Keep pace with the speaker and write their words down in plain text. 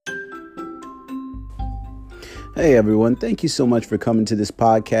Hey everyone, thank you so much for coming to this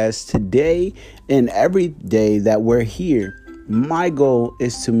podcast. Today and every day that we're here, my goal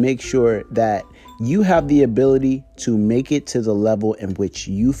is to make sure that you have the ability to make it to the level in which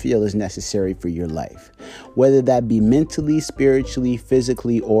you feel is necessary for your life, whether that be mentally, spiritually,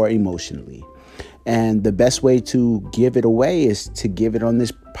 physically, or emotionally. And the best way to give it away is to give it on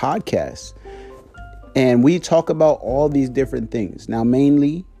this podcast. And we talk about all these different things. Now,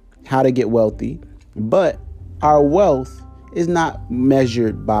 mainly how to get wealthy, but our wealth is not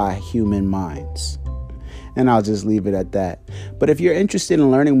measured by human minds. And I'll just leave it at that. But if you're interested in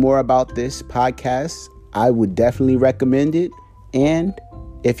learning more about this podcast, I would definitely recommend it. And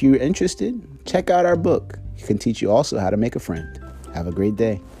if you're interested, check out our book. It can teach you also how to make a friend. Have a great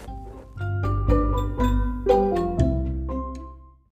day.